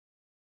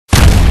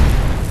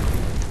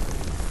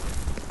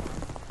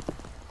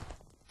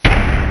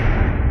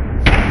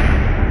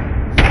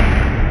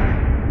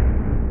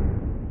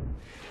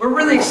we're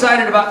really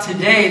excited about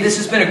today. This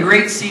has been a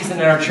great season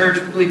in our church.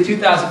 We believe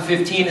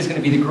 2015 is going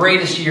to be the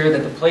greatest year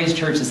that the Place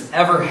Church has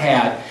ever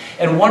had.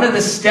 And one of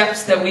the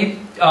steps that we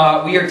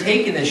are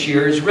taking this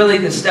year is really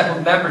the step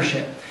of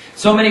membership.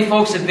 So many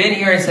folks have been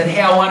here and said,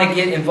 hey, I want to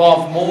get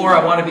involved more.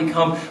 I want to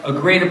become a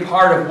greater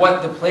part of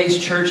what the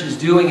Place Church is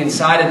doing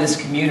inside of this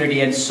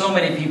community. And so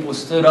many people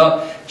stood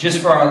up just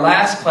for our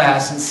last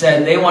class and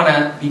said they want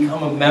to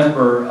become a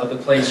member of the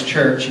Place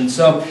Church. And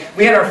so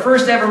we had our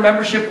first ever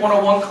Membership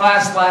 101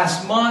 class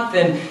last month,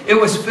 and it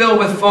was filled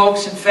with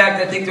folks. In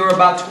fact, I think there were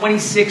about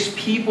 26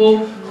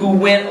 people who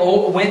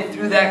went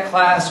through that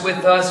class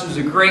with us. It was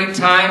a great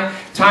time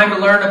to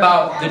learn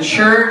about the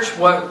church,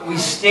 what we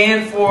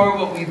stand for,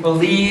 what we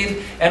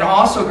believe, and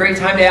also a great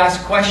time to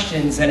ask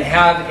questions and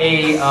have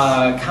a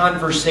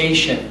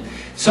conversation.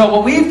 So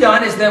what we've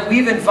done is that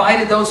we've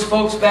invited those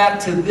folks back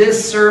to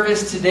this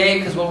service today,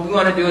 because what we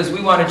want to do is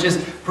we want to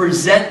just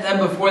present them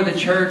before the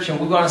church, and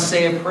we want to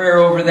say a prayer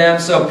over them.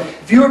 So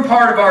if you were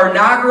part of our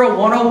inaugural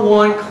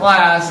 101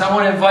 class, I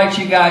want to invite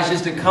you guys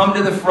just to come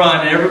to the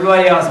front, and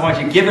everybody else, I want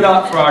you to give it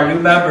up for our new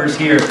members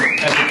here at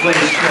the Place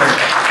Church.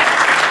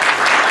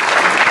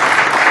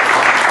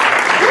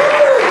 Woo!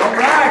 All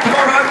right, come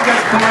on up. You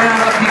guys come on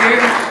up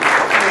here.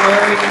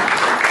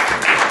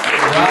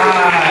 All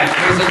right,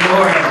 praise the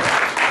Lord.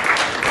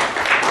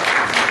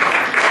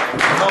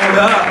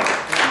 Up.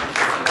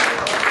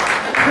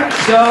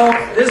 So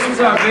this was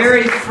our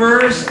very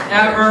first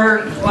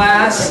ever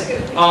class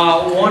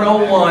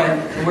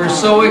 101. We're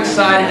so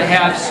excited to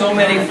have so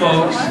many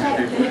folks.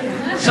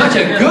 Such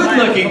a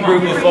good-looking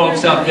group of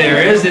folks up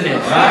there, isn't it?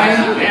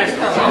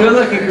 Right?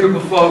 Good-looking group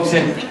of folks,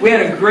 and we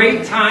had a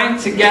great time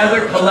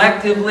together,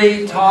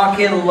 collectively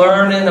talking,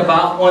 learning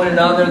about one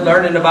another,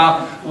 learning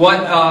about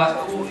what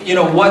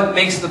what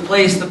makes the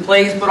place,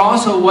 but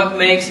also what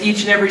makes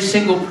each and every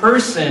single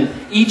person,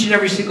 each and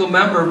every single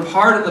member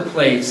part of the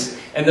place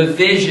and the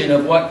vision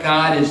of what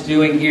God is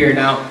doing here.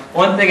 Now,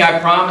 one thing I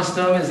promised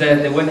them is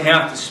that they wouldn't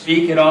have to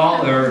speak at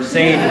all or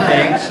say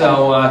anything,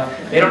 so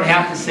they don't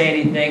have to say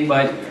anything.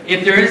 But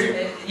if there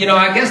is,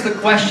 I guess the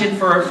question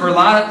for a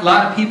lot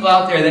of people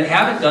out there that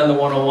haven't done the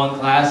 101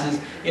 classes,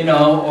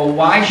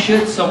 why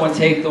should someone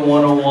take the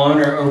 101,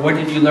 or what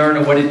did you learn,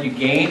 or what did you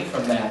gain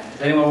from that?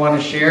 Does anyone want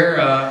to share,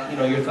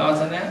 your thoughts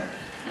on that?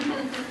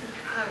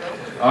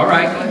 All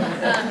right.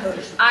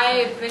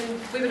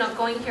 We've been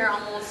going here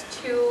almost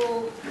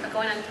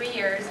going on 3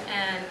 years,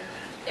 and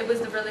it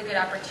was a really good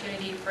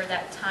opportunity for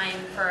that time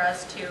for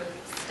us to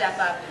step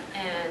up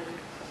and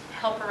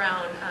help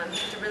around,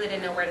 because we really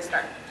didn't know where to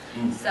start.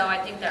 So I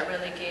think that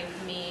really gave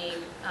me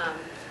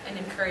an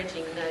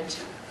encouraging nudge.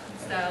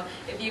 So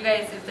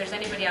if there's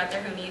anybody out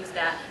there who needs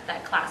that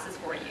class is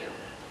for you.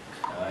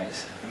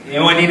 Nice.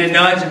 Anyone need a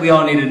nudge? We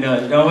all need a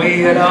nudge, don't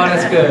we?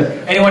 That's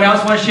good. Anyone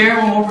else want to share?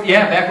 One more?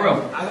 Yeah, back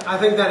row. I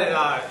think that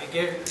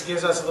it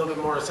gives us a little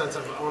bit more sense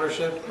of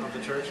ownership of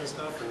the church and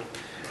stuff,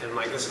 and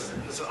like this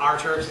is our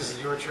church, this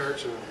is your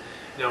church,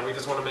 and we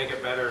just want to make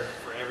it better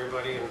for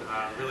everybody and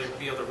really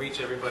be able to reach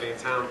everybody in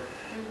town.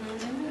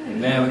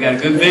 Amen. We got a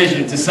good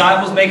vision.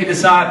 Disciples making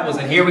disciples,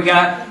 and here we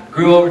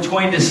grew over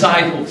 20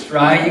 disciples,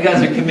 right? You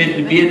guys are committed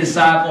to be a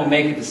disciple and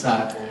make a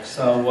disciple.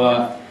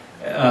 So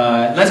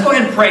let's go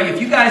ahead and pray.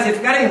 If you got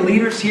any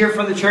leaders here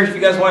from the church, if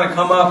you guys want to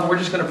come up, we're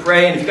just going to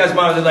pray. And if you guys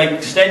want to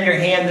extend your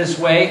hand this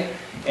way,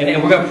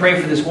 and we're going to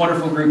pray for this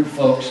wonderful group of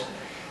folks.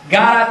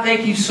 God, I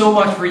thank you so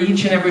much for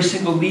each and every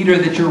single leader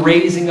that you're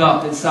raising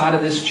up inside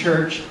of this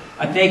church.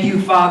 I thank you,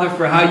 Father,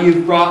 for how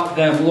you've brought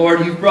them.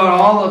 Lord, you've brought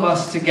all of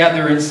us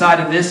together inside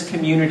of this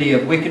community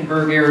of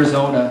Wickenburg,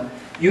 Arizona.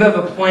 You have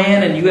a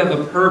plan and you have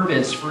a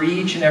purpose for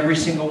each and every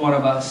single one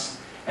of us.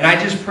 And I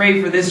just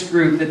pray for this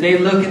group that they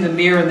look in the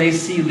mirror and they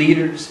see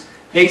leaders.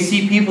 They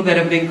see people that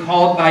have been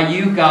called by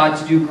you, God,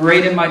 to do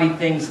great and mighty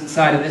things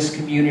inside of this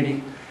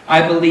community.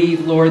 I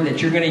believe, Lord,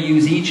 that you're going to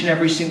use each and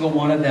every single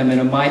one of them in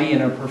a mighty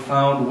and a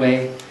profound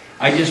way.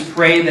 I just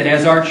pray that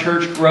as our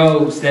church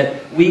grows,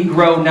 that we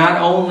grow not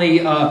only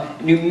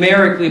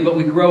numerically, but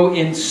we grow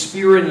in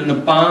spirit and a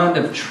bond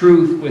of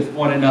truth with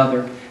one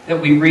another. That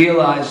we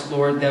realize,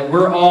 Lord, that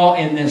we're all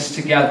in this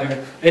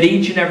together. That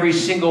each and every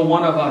single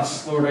one of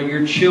us, Lord, are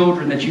your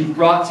children that you've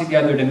brought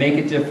together to make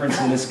a difference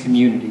in this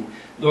community.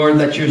 Lord,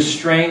 let your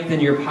strength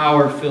and your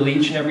power fill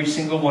each and every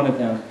single one of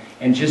them,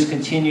 and just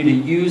continue to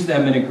use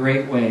them in a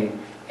great way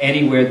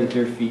anywhere that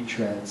their feet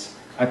treads.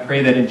 I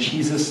pray that in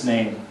Jesus'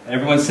 name. And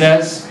everyone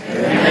says?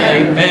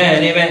 Amen.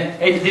 Amen. Amen.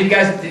 Hey, did you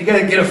guys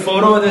get a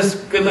photo of this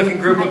good-looking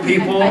group of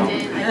people? I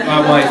did.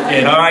 My wife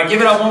did. All right,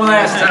 give it up one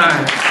last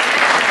time.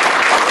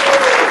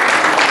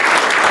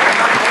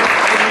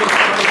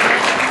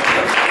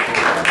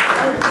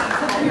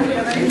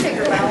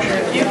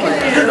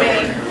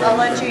 I'll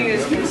let you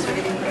use this.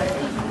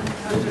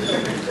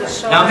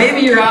 Now maybe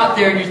you're out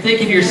there and you're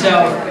thinking to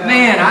yourself,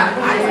 man,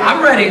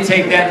 I'm ready to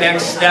take that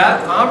next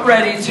step. I'm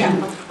ready to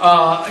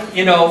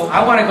you know,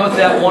 I want to go through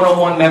that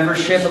one-on-one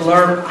membership and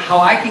learn how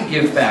I can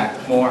give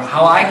back more,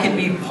 how I can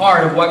be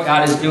part of what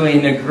God is doing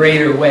in a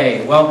greater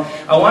way. Well,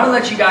 I want to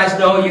let you guys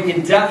know you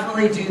can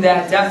definitely do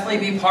that,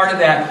 definitely be part of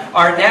that.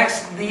 Our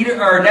next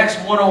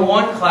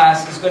one-on-one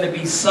class is going to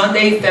be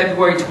Sunday,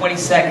 February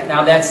 22nd.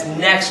 Now, that's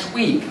next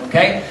week,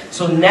 okay?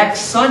 So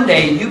next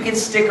Sunday, you can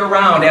stick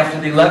around after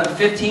the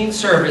 11:15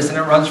 service, and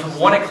it runs from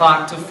 1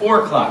 o'clock to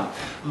 4 o'clock.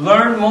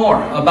 Learn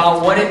more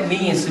about what it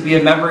means to be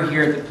a member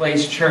here at the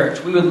Place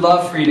Church. We would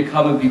love for you to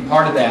come and be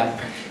part of that.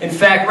 In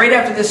fact, right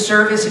after this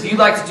service, if you'd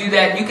like to do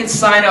that, you can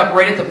sign up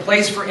right at the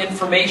place for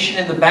information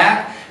in the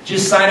back.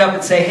 Just sign up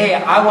and say, hey,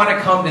 I want to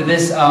come to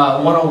this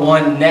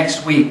one-on-one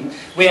next week.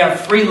 We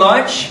have free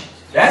lunch.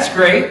 That's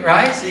great,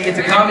 right? So you get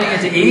to come and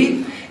you get to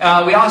eat.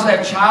 We also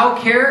have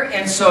childcare,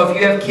 and so if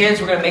you have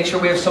kids, we're going to make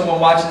sure we have someone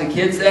watching the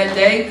kids that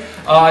day.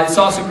 It's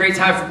also a great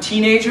time for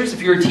teenagers.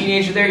 If you're a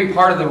teenager there, you're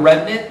part of the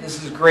remnant.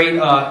 This is a great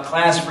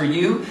class for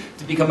you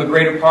to become a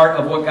greater part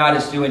of what God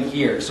is doing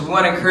here. So we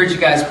want to encourage you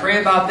guys,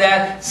 pray about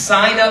that.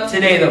 Sign up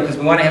today, though, because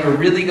we want to have a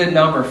really good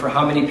number for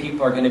how many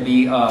people are going to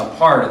be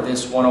part of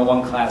this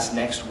one-on-one class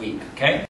next week, okay?